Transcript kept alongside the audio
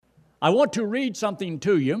I want to read something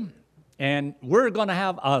to you, and we're going to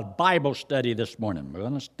have a Bible study this morning. We're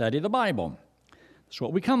going to study the Bible. That's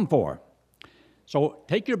what we come for. So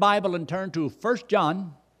take your Bible and turn to 1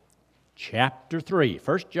 John chapter 3.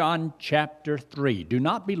 1 John chapter 3. Do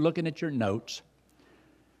not be looking at your notes.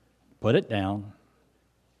 Put it down.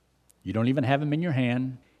 You don't even have them in your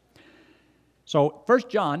hand. So 1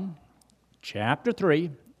 John chapter 3,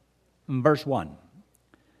 verse 1.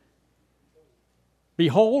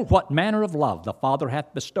 Behold, what manner of love the Father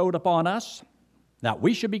hath bestowed upon us, that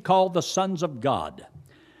we should be called the sons of God.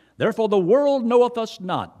 Therefore the world knoweth us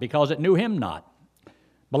not, because it knew him not.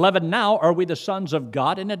 Beloved, now are we the sons of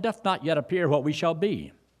God, and it doth not yet appear what we shall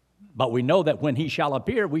be. But we know that when he shall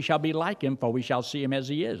appear, we shall be like him, for we shall see him as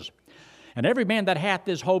he is. And every man that hath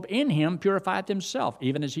this hope in him purifieth himself,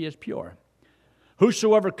 even as he is pure.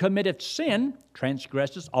 Whosoever committeth sin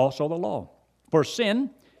transgresseth also the law. For sin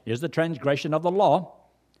is the transgression of the law.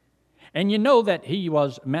 And you know that he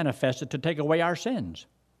was manifested to take away our sins.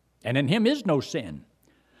 And in him is no sin.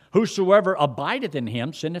 Whosoever abideth in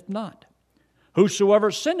him sinneth not. Whosoever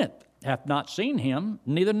sinneth hath not seen him,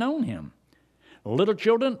 neither known him. Little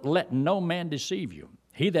children, let no man deceive you.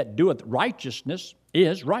 He that doeth righteousness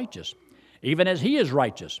is righteous, even as he is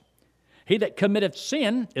righteous. He that committeth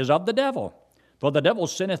sin is of the devil, for the devil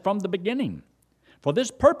sinneth from the beginning. For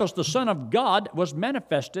this purpose the Son of God was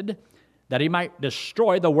manifested, that he might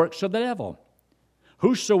destroy the works of the devil.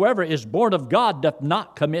 Whosoever is born of God doth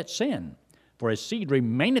not commit sin, for his seed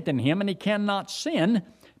remaineth in him, and he cannot sin,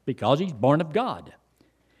 because he's born of God.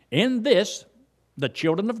 In this the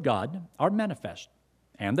children of God are manifest,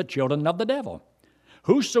 and the children of the devil.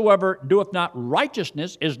 Whosoever doeth not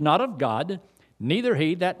righteousness is not of God, neither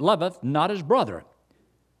he that loveth not his brother.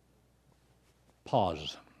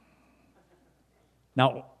 Pause.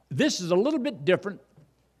 Now, this is a little bit different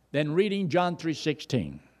than reading John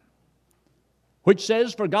 3:16, which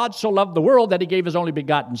says, For God so loved the world that he gave his only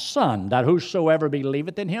begotten Son, that whosoever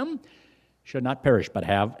believeth in him should not perish, but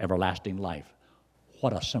have everlasting life.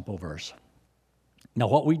 What a simple verse. Now,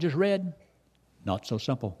 what we just read, not so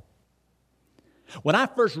simple. When I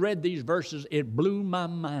first read these verses, it blew my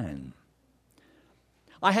mind.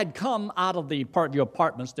 I had come out of the Parkview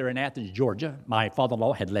Apartments there in Athens, Georgia. My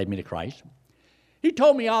father-in-law had led me to Christ. He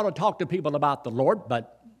told me how to talk to people about the Lord,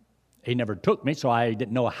 but he never took me, so I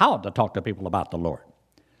didn't know how to talk to people about the Lord.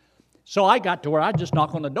 So I got to where I just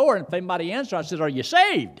knock on the door, and if anybody answered, I said, Are you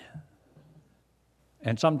saved?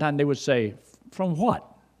 And sometimes they would say, From what?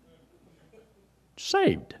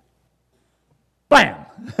 Saved. Bam!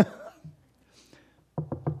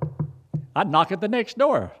 I'd knock at the next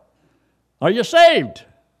door. Are you saved?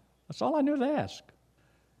 That's all I knew to ask.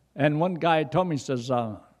 And one guy told me, he says,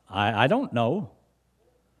 I don't know.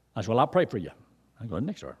 I said, well, I'll pray for you. I go to the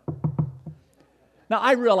next door. Now,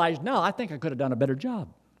 I realize now, I think I could have done a better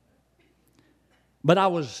job. But I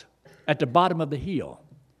was at the bottom of the hill.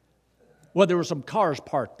 Well, there were some cars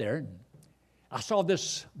parked there. I saw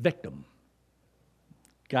this victim.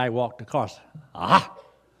 Guy walked across. Aha!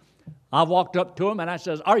 I walked up to him and I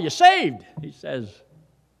says, Are you saved? He says,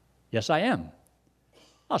 Yes, I am.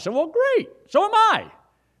 I said, Well, great. So am I.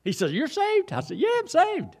 He says, You're saved? I said, Yeah, I'm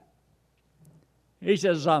saved. He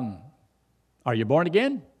says, Are you born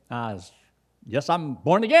again? I said, Yes, I'm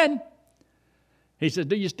born again. He says,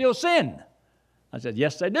 Do you still sin? I said,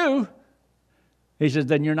 Yes, I do. He says,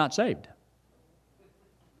 Then you're not saved.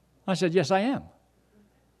 I said, Yes, I am.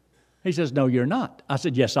 He says, No, you're not. I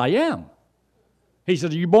said, Yes, I am. He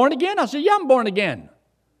said, Are you born again? I said, Yeah, I'm born again.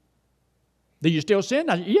 Do you still sin?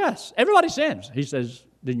 I said, Yes, everybody sins. He says,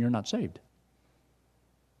 Then you're not saved.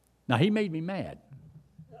 Now, he made me mad.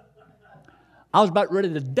 I was about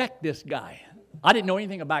ready to deck this guy. I didn't know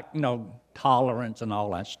anything about, tolerance and all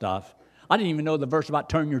that stuff. I didn't even know the verse about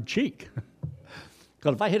turn your cheek.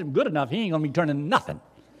 Because if I hit him good enough, he ain't going to be turning nothing.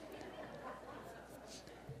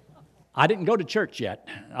 I didn't go to church yet.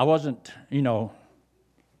 I wasn't, I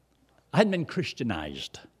hadn't been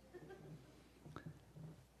Christianized.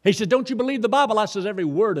 He said, Don't you believe the Bible? I says, Every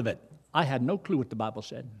word of it. I had no clue what the Bible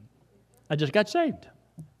said. I just got saved.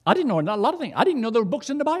 I didn't know a lot of things. I didn't know there were books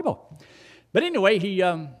in the Bible. But anyway, he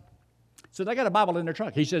said, I got a Bible in the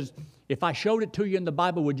truck. He says, If I showed it to you in the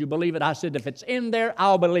Bible, would you believe it? I said, If it's in there,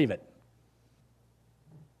 I'll believe it.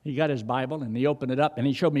 He got his Bible, and he opened it up, and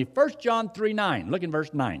he showed me 1 John 3:9. Look in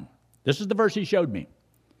verse 9. This is the verse he showed me.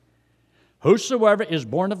 Whosoever is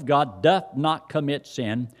born of God doth not commit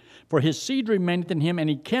sin, for his seed remaineth in him, and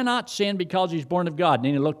he cannot sin because he's born of God. And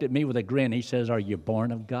then he looked at me with a grin. He says, Are you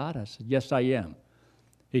born of God? I said, Yes, I am.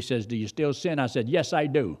 He says, Do you still sin? I said, Yes, I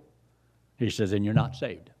do. He says, Then you're not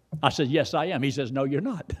saved. I said, Yes, I am. He says, No, you're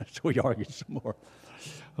not. So we argued some more.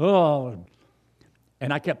 Oh.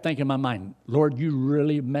 And I kept thinking in my mind, Lord, you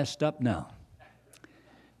really messed up now.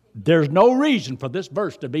 There's no reason for this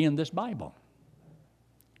verse to be in this Bible.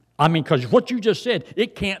 I mean, because what you just said,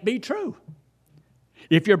 it can't be true.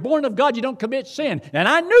 If you're born of God, you don't commit sin. And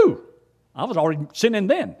I knew. I was already sinning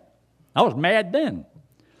then. I was mad then.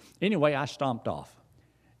 Anyway, I stomped off.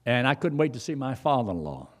 And I couldn't wait to see my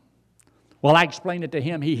father-in-law. Well, I explained it to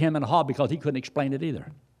him, him and haw, because he couldn't explain it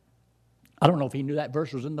either. I don't know if he knew that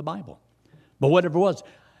verse was in the Bible. But whatever it was,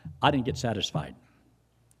 I didn't get satisfied.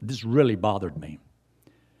 This really bothered me.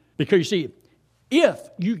 Because you see, if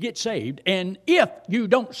you get saved and if you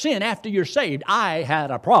don't sin after you're saved, I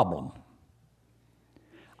had a problem.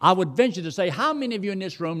 I would venture to say, how many of you in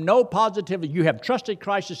this room know positively you have trusted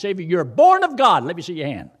Christ as Savior? You're born of God. Let me see your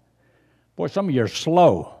hand. Boy, some of you are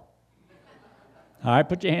slow. All right,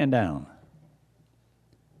 put your hand down.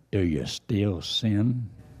 Do you still sin?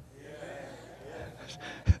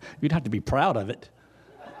 You'd have to be proud of it.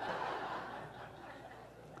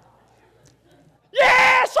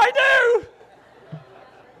 Yes, I do.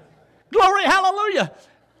 Glory, hallelujah.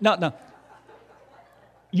 No.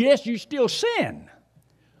 Yes, you still sin.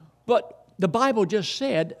 But the Bible just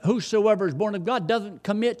said, whosoever is born of God doesn't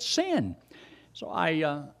commit sin. So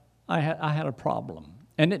I had a problem.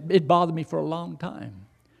 And it bothered me for a long time.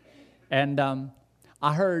 And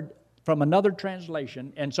I heard from another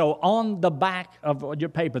translation, and so on the back of your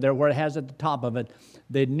paper there, where it has at the top of it,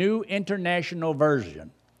 the New International Version,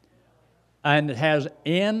 and it has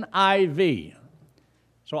NIV.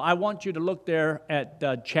 So I want you to look there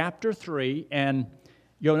at chapter 3, and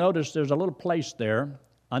you'll notice there's a little place there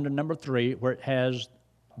under number 3 where it has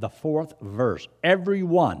the 4th verse.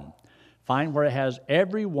 Everyone. Find where it has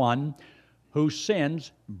everyone who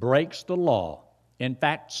sins breaks the law. In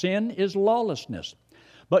fact, sin is lawlessness.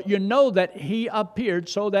 But you know that he appeared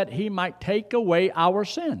so that he might take away our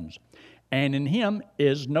sins. And in him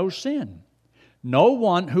is no sin. No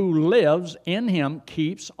one who lives in him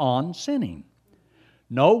keeps on sinning.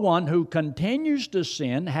 No one who continues to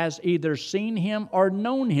sin has either seen him or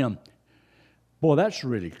known him. Boy, that's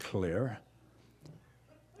really clear.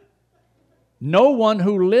 No one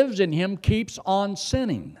who lives in him keeps on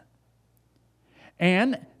sinning.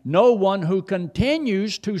 And no one who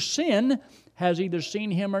continues to sin has either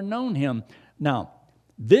seen him or known him. Now,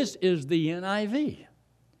 this is the NIV.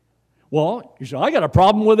 Well, you say, I got a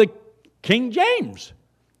problem with the King James.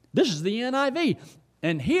 This is the NIV.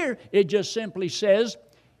 And here it just simply says,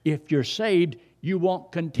 if you're saved, you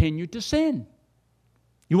won't continue to sin.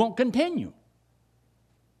 You won't continue.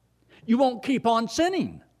 You won't keep on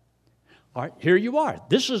sinning. All right, here you are.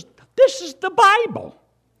 This is the Bible.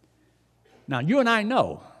 Now, you and I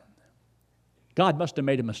know God must have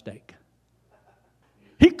made a mistake.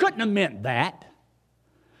 He couldn't have meant that.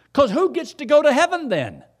 Because who gets to go to heaven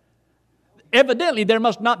then? Evidently, there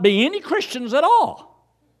must not be any Christians at all.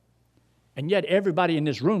 And yet, everybody in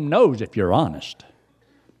this room knows, if you're honest,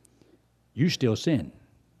 you still sin.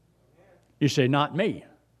 You say, not me.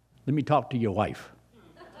 Let me talk to your wife.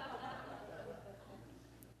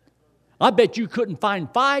 I bet you couldn't find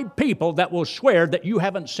 5 people that will swear that you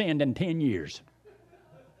haven't sinned in 10 years.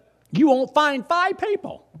 You won't find 5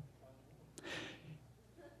 people.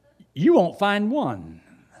 You won't find one.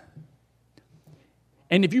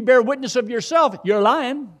 And if you bear witness of yourself, you're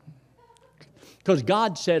lying. Because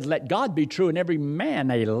God said, let God be true and every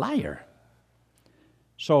man a liar.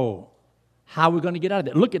 So, how are we going to get out of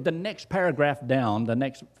it? Look at the next paragraph down, the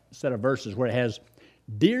next set of verses where it has,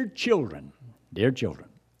 dear children,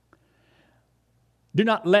 do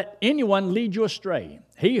not let anyone lead you astray.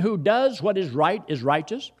 He who does what is right is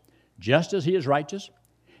righteous, just as he is righteous.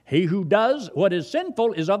 He who does what is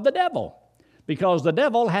sinful is of the devil, because the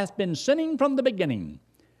devil hath been sinning from the beginning.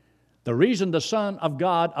 The reason the Son of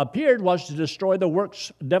God appeared was to destroy the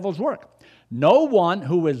devil's work. No one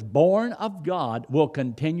who is born of God will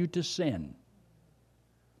continue to sin.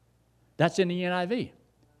 That's in the NIV.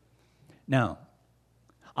 Now,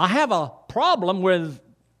 I have a problem with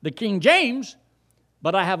the King James,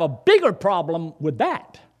 but I have a bigger problem with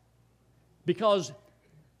that, because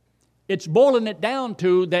it's boiling it down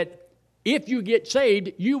to that if you get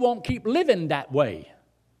saved, you won't keep living that way.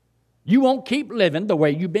 You won't keep living the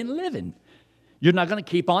way you've been living. You're not going to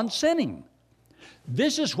keep on sinning.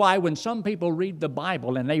 This is why when some people read the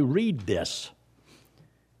Bible and they read this,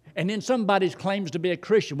 and then somebody claims to be a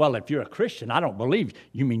Christian, well, if you're a Christian, I don't believe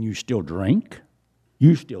you. Mean you still drink?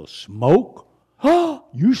 You still smoke? Oh,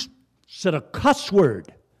 you said a cuss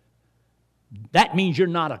word. That means you're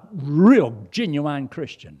not a real, genuine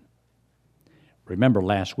Christian. Remember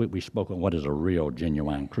last week we spoke on what is a real,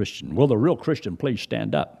 genuine Christian. Will the real Christian please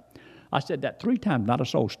stand up? I said that 3 times, not a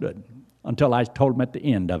soul stood, until I told them at the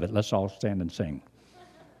end of it, let's all stand and sing.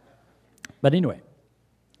 But anyway,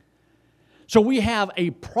 so we have a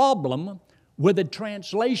problem with a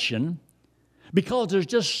translation because there's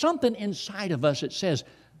just something inside of us that says,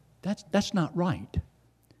 that's not right.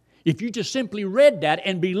 If you just simply read that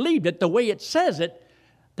and believed it the way it says it,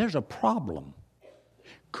 there's a problem.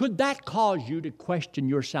 Could that cause you to question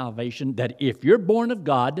your salvation, that if you're born of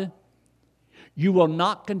God, you will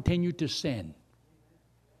not continue to sin?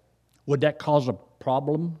 Would that cause a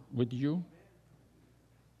problem with you?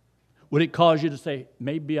 Would it cause you to say,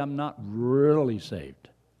 maybe I'm not really saved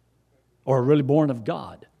or really born of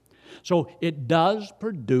God? So it does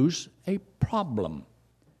produce a problem.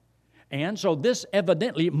 And so this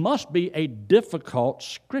evidently must be a difficult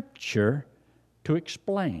scripture to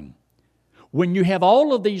explain. When you have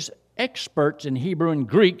all of these experts in Hebrew and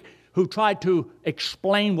Greek who try to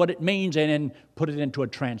explain what it means and then put it into a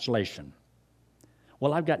translation.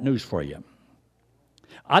 Well, I've got news for you.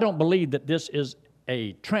 I don't believe that this is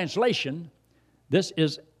a translation. This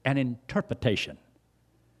is an interpretation.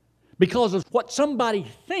 Because of what somebody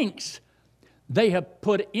thinks they have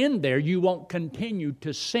put in there, you won't continue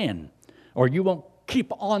to sin, or you won't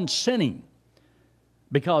keep on sinning,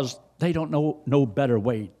 because they don't know no better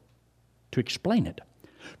way to explain it.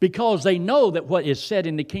 Because they know that what is said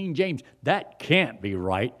in the King James, that can't be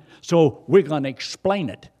right, so we're going to explain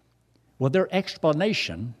it. Well, their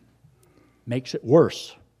explanation makes it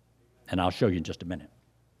worse, and I'll show you in just a minute.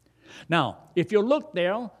 Now, if you look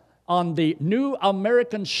there on the New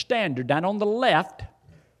American Standard, down on the left,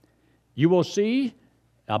 you will see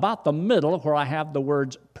about the middle where I have the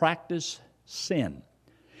words practice sin.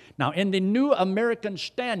 Now, in the New American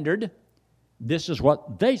Standard, this is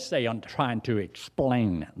what they say on trying to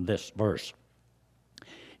explain this verse.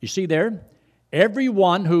 You see there,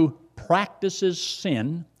 everyone who practices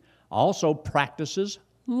sin also practices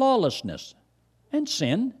lawlessness. And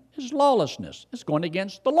sin is lawlessness. It's going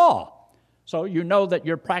against the law. So you know that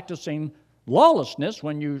you're practicing lawlessness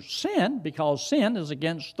when you sin, because sin is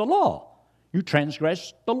against the law. You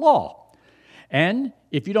transgress the law. And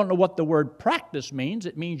if you don't know what the word practice means,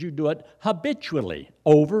 it means you do it habitually,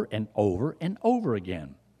 over and over and over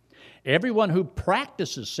again. Everyone who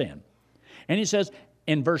practices sin. And he says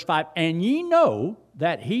in verse 5, and ye know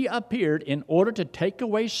that he appeared in order to take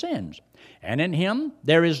away sins, and in him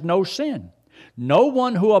there is no sin. No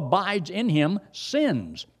one who abides in him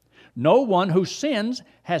sins. No one who sins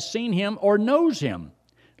has seen him or knows him.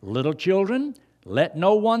 Little children, let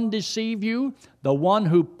no one deceive you. The one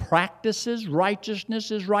who practices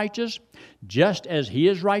righteousness is righteous, just as he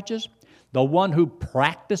is righteous. The one who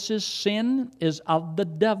practices sin is of the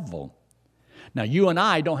devil. Now, you and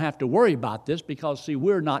I don't have to worry about this because, see,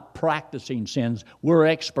 we're not practicing sins. We're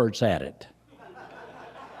experts at it.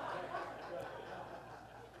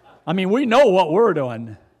 I mean, we know what we're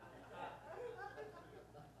doing.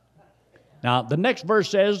 Now, the next verse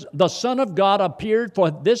says, the Son of God appeared for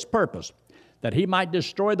this purpose, that he might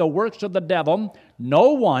destroy the works of the devil.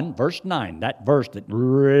 No one, verse 9, that verse that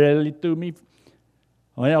really threw me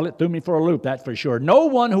for a loop, that's for sure. No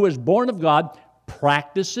one who is born of God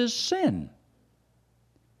practices sin.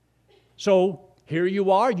 So here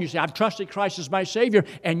you are, you say, I've trusted Christ as my Savior,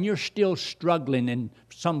 and you're still struggling in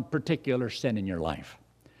some particular sin in your life.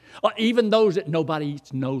 Even those that nobody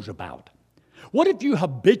knows about. What if you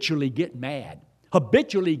habitually get mad,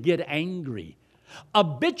 habitually get angry,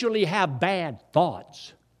 habitually have bad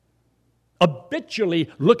thoughts, habitually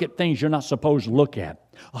look at things you're not supposed to look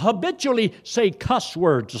at, habitually say cuss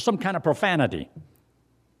words or some kind of profanity?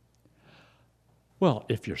 Well,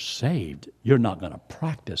 if you're saved, you're not going to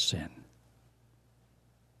practice sin.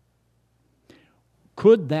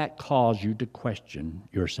 Could that cause you to question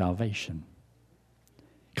your salvation?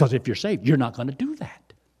 Because if you're saved, you're not going to do that.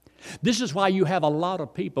 This is why you have a lot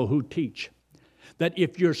of people who teach that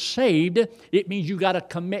if you're saved, it means you got to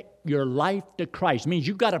commit your life to Christ. It means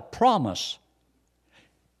you got to promise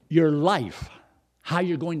your life, how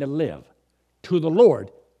you're going to live, to the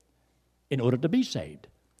Lord in order to be saved.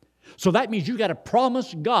 So that means you got to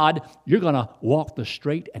promise God you're going to walk the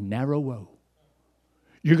straight and narrow road.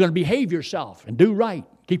 You're going to behave yourself and do right.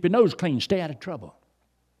 Keep your nose clean. Stay out of trouble.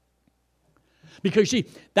 Because, see,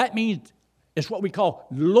 that means it's what we call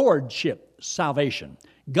lordship salvation.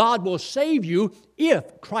 God will save you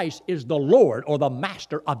if Christ is the Lord or the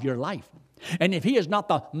master of your life. And if he is not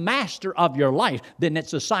the master of your life, then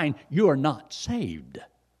it's a sign you are not saved.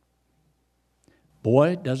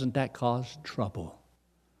 Boy, doesn't that cause trouble.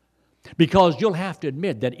 Because you'll have to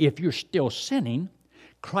admit that if you're still sinning,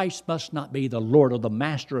 Christ must not be the Lord or the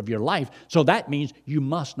master of your life. So that means you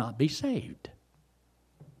must not be saved.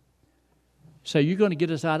 So you're going to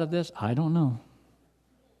get us out of this? I don't know.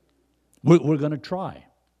 We're going to try.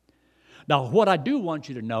 Now, what I do want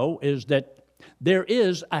you to know is that there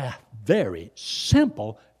is a very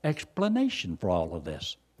simple explanation for all of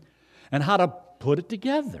this and how to put it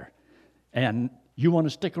together. And you want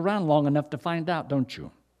to stick around long enough to find out, don't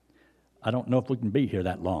you? I don't know if we can be here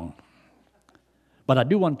that long. But I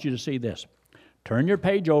do want you to see this. Turn your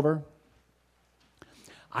page over.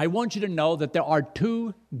 I want you to know that there are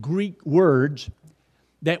two Greek words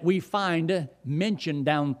that we find mentioned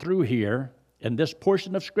down through here in this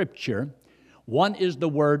portion of Scripture. One is the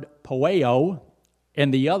word poeo,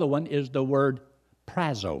 and the other one is the word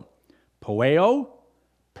prazo. Poeo,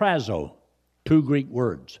 prazo, two Greek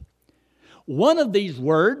words. One of these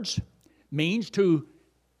words means to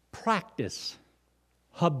practice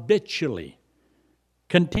habitually,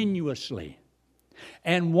 continuously.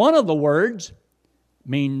 And one of the words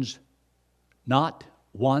means not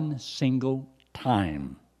one single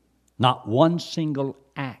time, not one single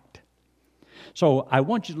act. So I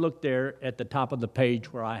want you to look there at the top of the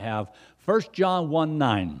page where I have 1 John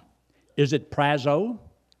 1:9. Is it prazo,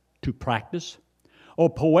 to practice,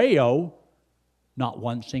 or poeo, not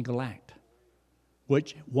one single act?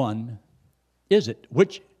 Which one is it?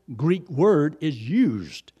 Which Greek word is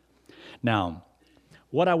used? Now,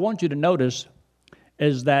 what I want you to notice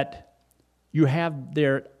is that you have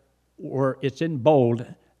there, or it's in bold,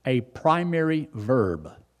 a primary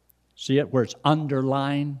verb. See it where it's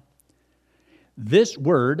underlined? This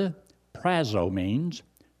word, prazo, means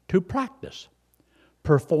to practice,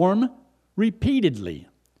 perform repeatedly,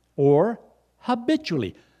 or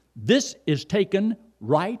habitually. This is taken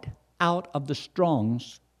right out of the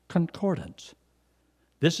Strong's Concordance.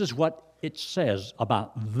 This is what it says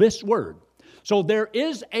about this word. So there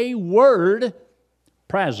is a word,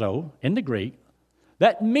 prazo, in the Greek,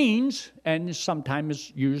 that means, and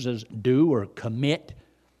sometimes used as do or commit,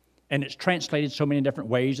 and it's translated so many different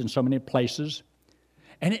ways in so many places,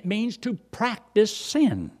 and it means to practice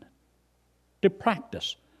sin, to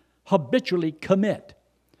practice, habitually commit.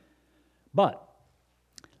 But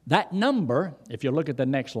that number, if you look at the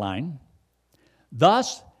next line,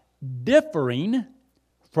 thus differing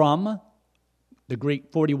from the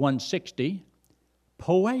Greek 4160,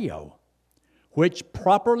 poeo, which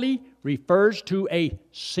properly refers to a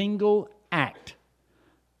single act.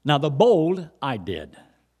 Now, the bold I did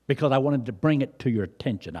because I wanted to bring it to your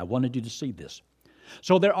attention. I wanted you to see this.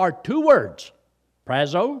 So there are two words,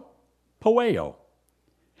 prazo, poeo.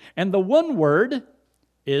 And the one word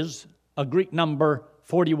is a Greek number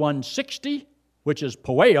 4160, which is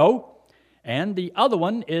poeo, and the other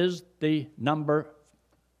one is the number,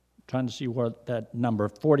 trying to see where that number,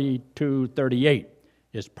 4238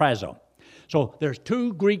 is prazo. So there's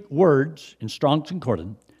two Greek words in Strong's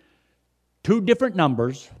Concordance, two different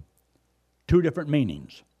numbers, two different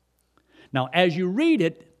meanings. Now, as you read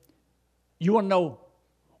it, you want to know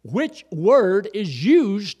which word is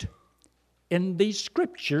used in these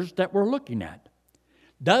scriptures that we're looking at.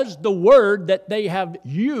 Does the word that they have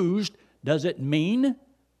used, does it mean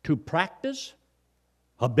to practice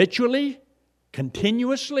habitually,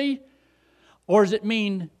 continuously, or does it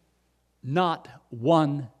mean not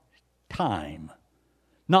one time,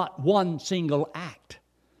 not one single act?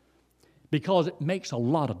 Because it makes a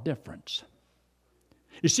lot of difference.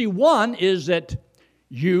 You see, one is that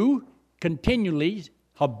you continually,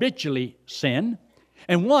 habitually sin,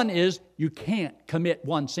 and one is you can't commit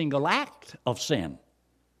one single act of sin.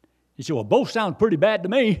 You say, well, both sound pretty bad to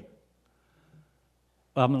me.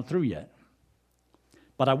 Well, I'm not through yet.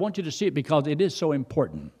 But I want you to see it because it is so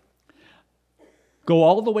important. Go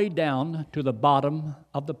all the way down to the bottom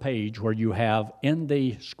of the page where you have in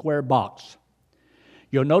the square box.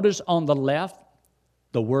 You'll notice on the left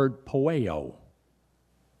the word poeo,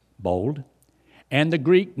 bold. And the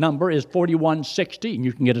Greek number is 4160, and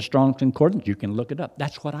you can get a Strong's Concordance. You can look it up.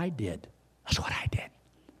 That's what I did. That's what I did.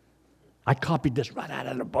 I copied this right out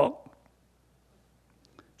of the book.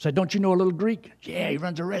 Said, don't you know a little Greek? Yeah, he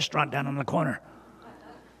runs a restaurant down on the corner.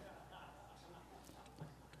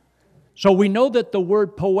 So we know that the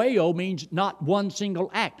word poeo means not one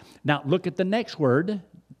single act. Now look at the next word,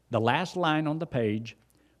 the last line on the page,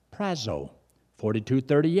 prazo,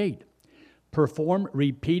 4238. Perform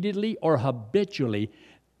repeatedly or habitually,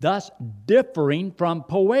 thus differing from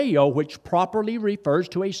poeo, which properly refers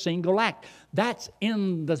to a single act. That's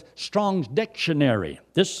in the Strong's Dictionary.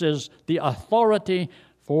 This is the authority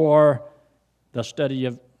for the study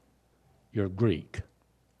of your Greek.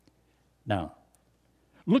 Now,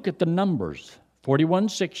 look at the numbers,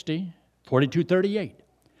 4160, 4238.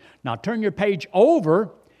 Now turn your page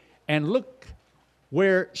over and look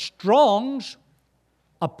where Strong's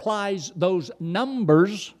applies those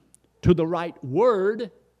numbers to the right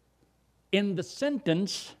word in the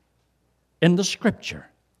sentence in the Scripture.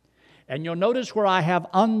 And you'll notice where I have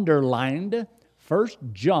underlined 1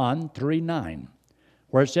 John 3:9,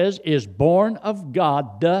 where it says, is born of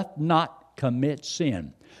God, doth not commit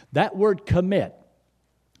sin. That word commit,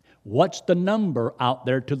 what's the number out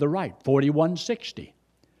there to the right? 4160.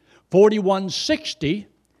 4160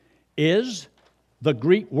 is the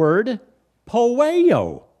Greek word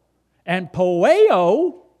poieo. And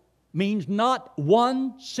poieo means not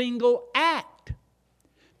one single act.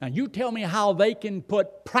 Now you tell me how they can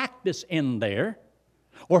put practice in there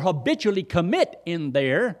or habitually commit in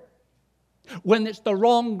there when it's the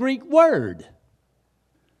wrong Greek word.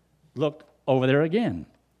 Look over there again.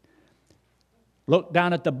 Look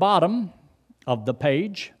down at the bottom of the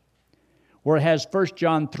page where it has 1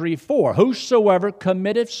 John 3:4. Whosoever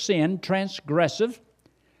committeth sin transgressive.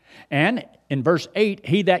 And in verse 8,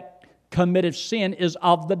 he that committeth sin is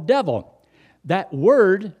of the devil. That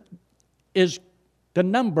word is the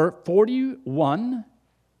number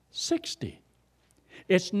 4160.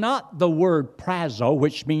 It's not the word prazo,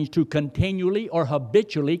 which means to continually or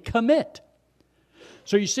habitually commit.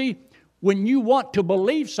 So you see, when you want to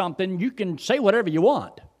believe something, you can say whatever you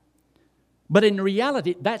want. But in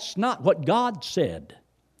reality, that's not what God said.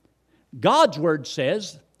 God's word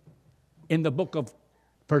says in the book of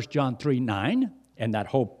 1 John 3:9, and that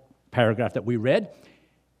whole paragraph that we read,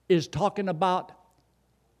 is talking about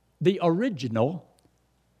the original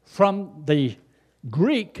from the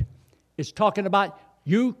Greek. Is talking about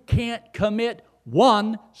you can't commit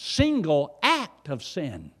one single act of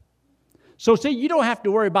sin. So see, you don't have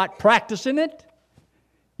to worry about practicing it.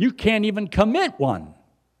 You can't even commit one.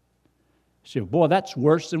 You say, boy, that's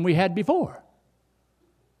worse than we had before.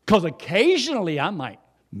 Because occasionally I might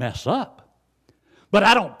mess up, but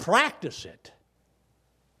I don't practice it.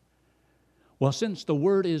 Well, since the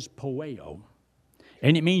word is poieo,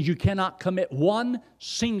 and it means you cannot commit one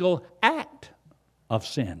single act of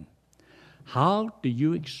sin, how do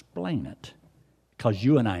you explain it? Because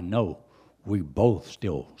you and I know we both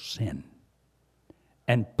still sin,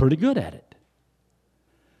 and pretty good at it.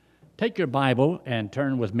 Take your Bible and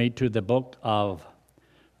turn with me to the book of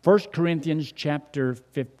 1 Corinthians chapter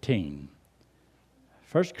 15.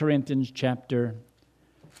 1 Corinthians chapter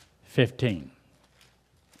 15.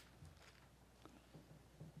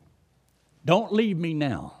 Don't leave me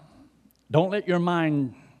now. Don't let your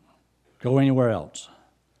mind go anywhere else.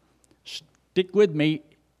 Stick with me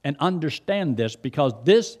and understand this, because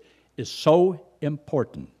this is so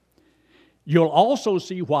important. You'll also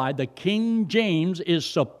see why the King James is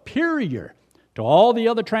superior to all the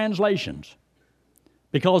other translations,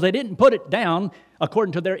 because they didn't put it down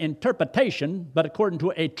according to their interpretation, but according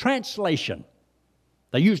to a translation.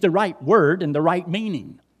 They used the right word and the right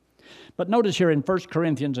meaning. But notice here in 1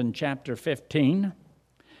 Corinthians in chapter 15,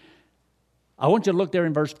 I want you to look there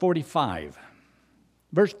in verse 45.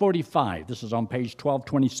 Verse 45, this is on page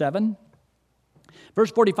 1227.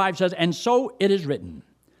 Verse 45 says, and so it is written,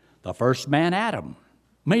 the first man, Adam,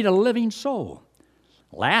 made a living soul.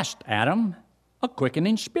 Last Adam, a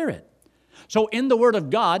quickening spirit. So in the Word of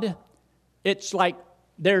God, it's like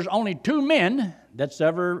there's only two men that's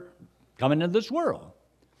ever come into this world.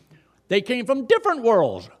 They came from different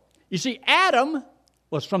worlds. You see, Adam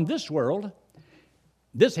was from this world.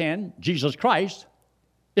 This hand, Jesus Christ,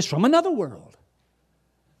 is from another world.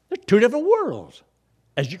 They're two different worlds.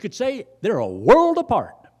 As you could say, they're a world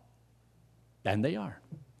apart. And they are.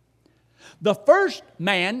 The first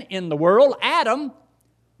man in the world, Adam,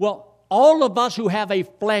 well, all of us who have a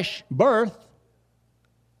flesh birth,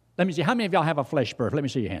 let me see, how many of y'all have a flesh birth? Let me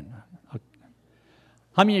see your hand.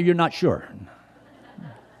 How many of you are not sure?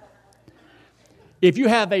 If you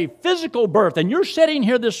have a physical birth and you're sitting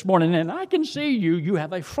here this morning and I can see you, you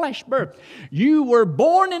have a flesh birth. You were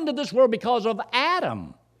born into this world because of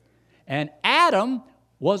Adam. And Adam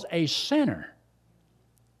was a sinner.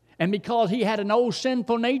 And because he had an old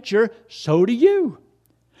sinful nature, so do you.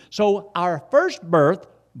 So our first birth,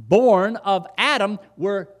 born of Adam,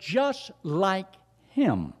 were just like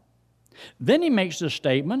him. Then he makes the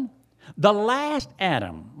statement, the last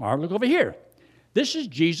Adam. All right, look over here. This is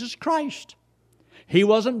Jesus Christ. He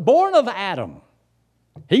wasn't born of Adam.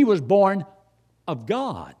 He was born of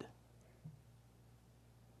God.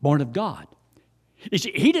 Born of God. You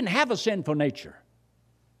see, he didn't have a sinful nature.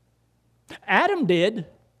 Adam did.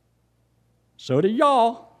 So do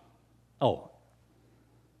y'all. Oh.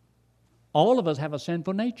 All of us have a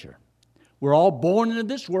sinful nature. We're all born into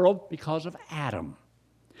this world because of Adam.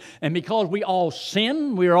 And because we all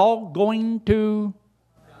sin, we're all going to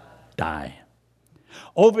die.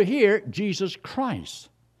 Over here, Jesus Christ.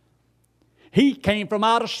 He came from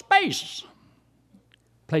outer space,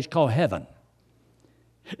 a place called heaven.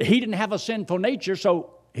 He didn't have a sinful nature,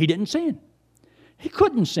 so he didn't sin. He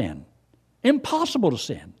couldn't sin. Impossible to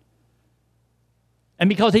sin. And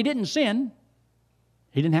because he didn't sin,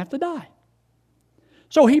 he didn't have to die.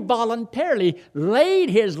 So he voluntarily laid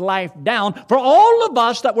his life down for all of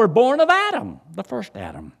us that were born of Adam, the first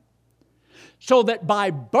Adam. So that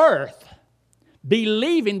by birth,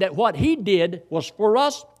 believing that what he did was for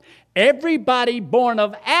us, everybody born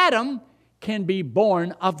of Adam can be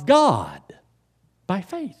born of God by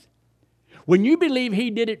faith. When you believe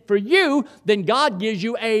he did it for you, then God gives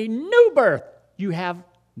you a new birth. You have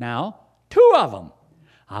now two of them.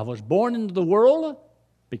 I was born into the world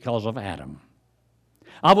because of Adam.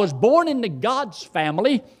 I was born into God's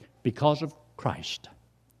family because of Christ.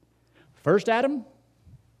 First Adam,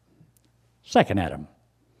 second Adam.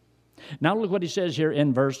 Now look what he says here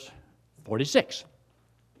in verse 46.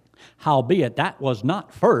 Howbeit that was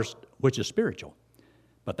not first which is spiritual,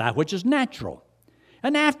 but that which is natural,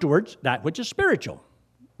 and afterwards that which is spiritual.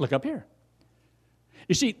 Look up here.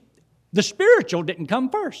 You see, the spiritual didn't come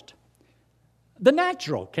first. The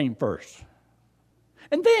natural came first.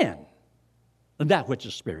 And then that which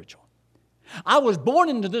is spiritual. I was born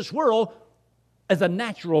into this world as a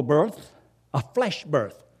natural birth, a flesh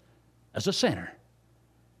birth, as a sinner.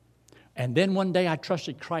 And then one day I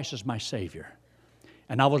trusted Christ as my Savior.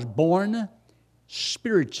 And I was born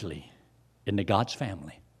spiritually into God's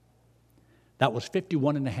family. That was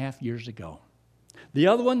 51 and a half years ago. The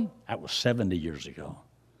other one, that was 70 years ago.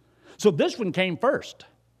 So this one came first.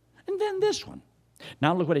 And then this one.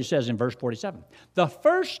 Now look what he says in verse 47. The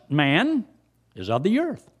first man is of the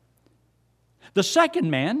earth. The second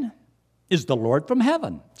man is the Lord from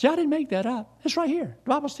heaven. See, I didn't make that up. It's right here. The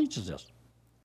Bible teaches this.